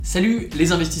Salut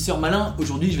les investisseurs malins,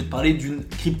 aujourd'hui je vais te parler d'une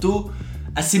crypto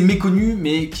assez méconnue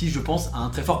mais qui je pense a un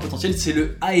très fort potentiel, c'est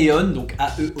le AEON, donc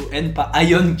A-E-O-N, pas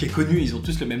ION qui est connu, ils ont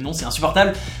tous le même nom, c'est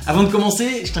insupportable. Avant de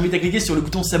commencer, je t'invite à cliquer sur le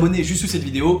bouton s'abonner juste sous cette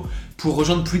vidéo pour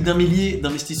rejoindre plus d'1 millier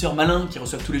d'investisseurs malins qui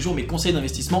reçoivent tous les jours mes conseils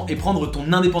d'investissement et prendre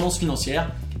ton indépendance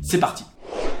financière. C'est parti.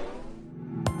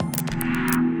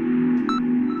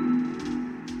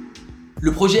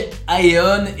 Le projet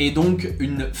AEON est donc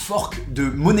une fork de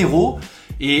Monero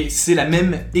et c'est la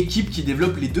même équipe qui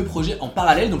développe les deux projets en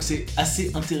parallèle, donc c'est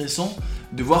assez intéressant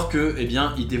de voir que,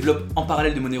 ils développent en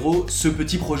parallèle de Monero ce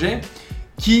petit projet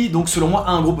qui, donc selon moi,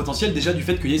 a un gros potentiel déjà du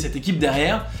fait qu'il y ait cette équipe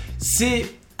derrière. C'est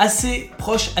assez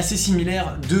proche, assez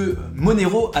similaire de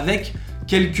Monero avec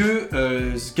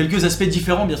quelques aspects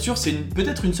différents bien sûr, c'est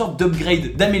peut-être une sorte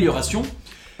d'upgrade, d'amélioration.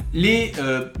 Les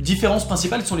différences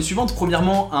principales sont les suivantes.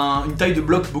 Premièrement, une taille de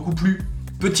bloc beaucoup plus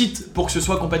petite pour que ce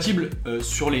soit compatible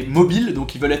sur les mobiles.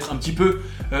 Donc ils veulent être un petit peu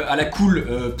à la cool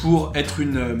pour être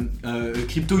une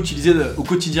crypto utilisée au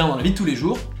quotidien dans la vie de tous les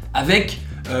jours. Avec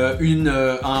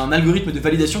un algorithme de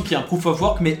validation qui est un proof of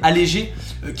work mais allégé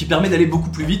qui permet d'aller beaucoup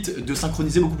plus vite, de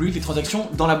synchroniser beaucoup plus vite les transactions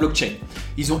dans la blockchain.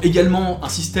 Ils ont également un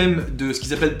système de ce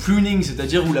qu'ils appellent pruning,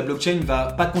 c'est-à-dire où la blockchain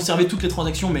va pas conserver toutes les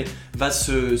transactions mais va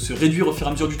se réduire au fur et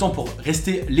à mesure du temps pour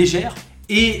rester légère.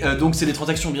 Et donc c'est des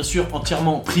transactions bien sûr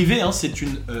entièrement privées, c'est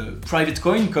une private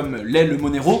coin comme l'est le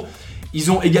Monero. Ils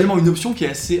ont également une option qui est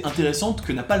assez intéressante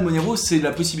que n'a pas le Monero, c'est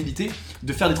la possibilité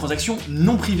de faire des transactions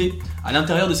non privées à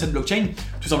l'intérieur de cette blockchain,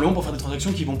 tout simplement pour faire des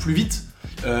transactions qui vont plus vite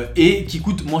et qui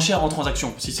coûtent moins cher en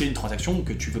transaction. Si c'est une transaction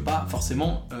que tu veux pas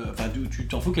forcément, tu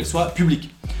t'en fous qu'elle soit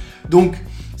publique. Donc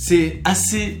c'est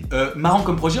assez marrant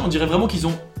comme projet, on dirait vraiment qu'ils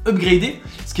ont upgradé.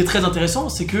 Ce qui est très intéressant,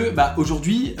 c'est que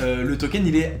aujourd'hui le token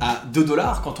il est à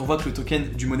 2$, quand on voit que le token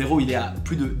du Monero il est à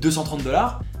plus de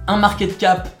 230$. Un market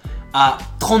cap à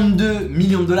 32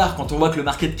 millions de dollars quand on voit que le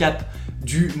market cap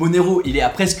du Monero il est à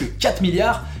presque 4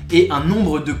 milliards et un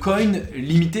nombre de coins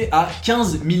limité à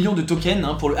 15 millions de tokens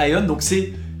pour le AEON, donc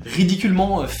c'est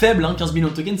ridiculement faible, 15 millions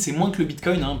de tokens c'est moins que le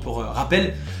Bitcoin pour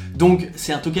rappel, donc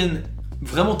c'est un token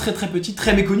vraiment très très petit,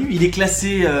 très méconnu, il est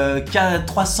classé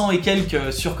 300 et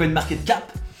quelques sur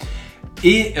CoinMarketCap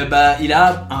et il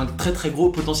a un très très gros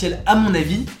potentiel à mon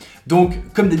avis. Donc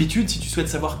comme d'habitude, si tu souhaites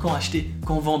savoir quand acheter,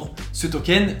 quand vendre ce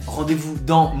token, rendez-vous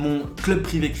dans mon club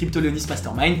privé Crypto Leonis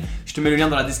Mastermind, je te mets le lien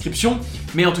dans la description,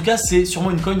 mais en tout cas c'est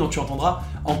sûrement une coin dont tu entendras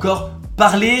encore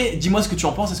parler. Dis-moi ce que tu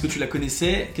en penses, est-ce que tu la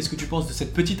connaissais, qu'est-ce que tu penses de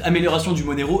cette petite amélioration du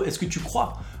Monero, est-ce que tu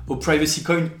crois au privacy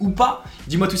coin ou pas?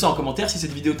 Dis-moi tout ça en commentaire, si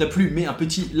cette vidéo t'a plu, mets un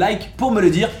petit like pour me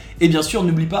le dire, et bien sûr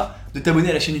n'oublie pas de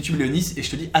t'abonner à la chaîne YouTube Leonis, et je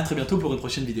te dis à très bientôt pour une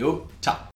prochaine vidéo, ciao.